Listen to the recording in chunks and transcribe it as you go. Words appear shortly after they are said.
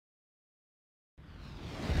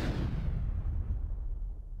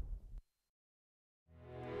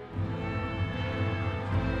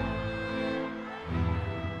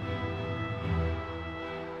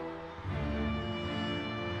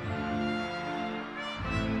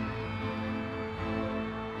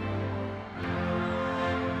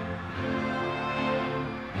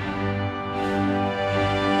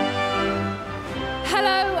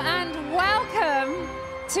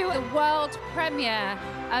world premiere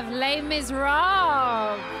of Les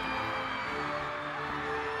Miserables.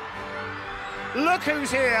 Look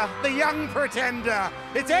who's here, the young pretender.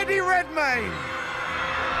 It's Eddie Redmayn.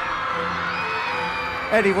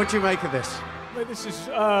 Eddie, what do you make of this? This is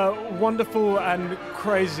wonderful and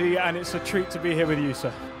crazy, and it's a treat to be here with you,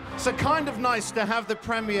 sir. So kind of nice to have the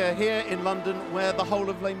premiere here in London, where the whole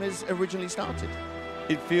of Les Mis originally started.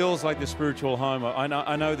 It feels like the spiritual home.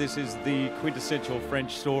 I know this is the quintessential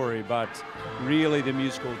French story, but really the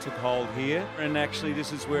musical took hold here, and actually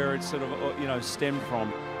this is where it sort of stemmed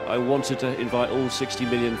from. I wanted to invite all 60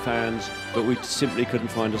 million fans, but we simply couldn't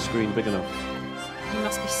find a screen big enough. You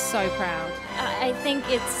must be so proud. I think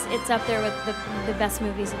it's up there with the best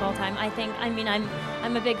movies of all time.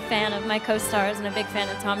 I'm a big fan of my co-stars and a big fan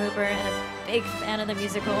of Tom Hooper and a big fan of the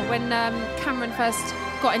musical. When Cameron first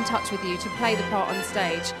got in touch with you to play the part on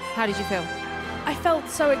stage, how did you feel? I felt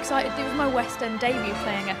so excited. It was my West End debut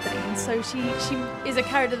playing Eponine, so she is a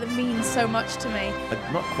character that means so much to me.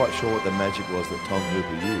 I'm not quite sure what the magic was that Tom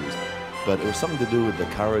Hooper used, but it was something to do with the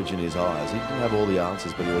courage in his eyes. He didn't have all the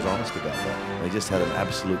answers, but he was honest about that. And he just had an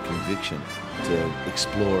absolute conviction to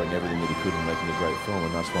exploring everything that he could in making a great film,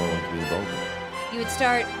 and that's why I wanted to be involved in it. You would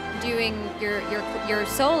start doing your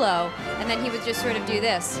solo, and then he would just sort of do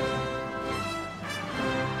this.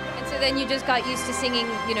 And so then you just got used to singing,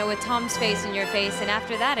 with Tom's face in your face, and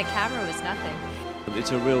after that, a camera was nothing.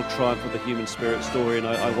 It's a real triumph of the human spirit story, and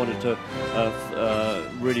I wanted to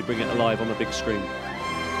really bring it alive on the big screen.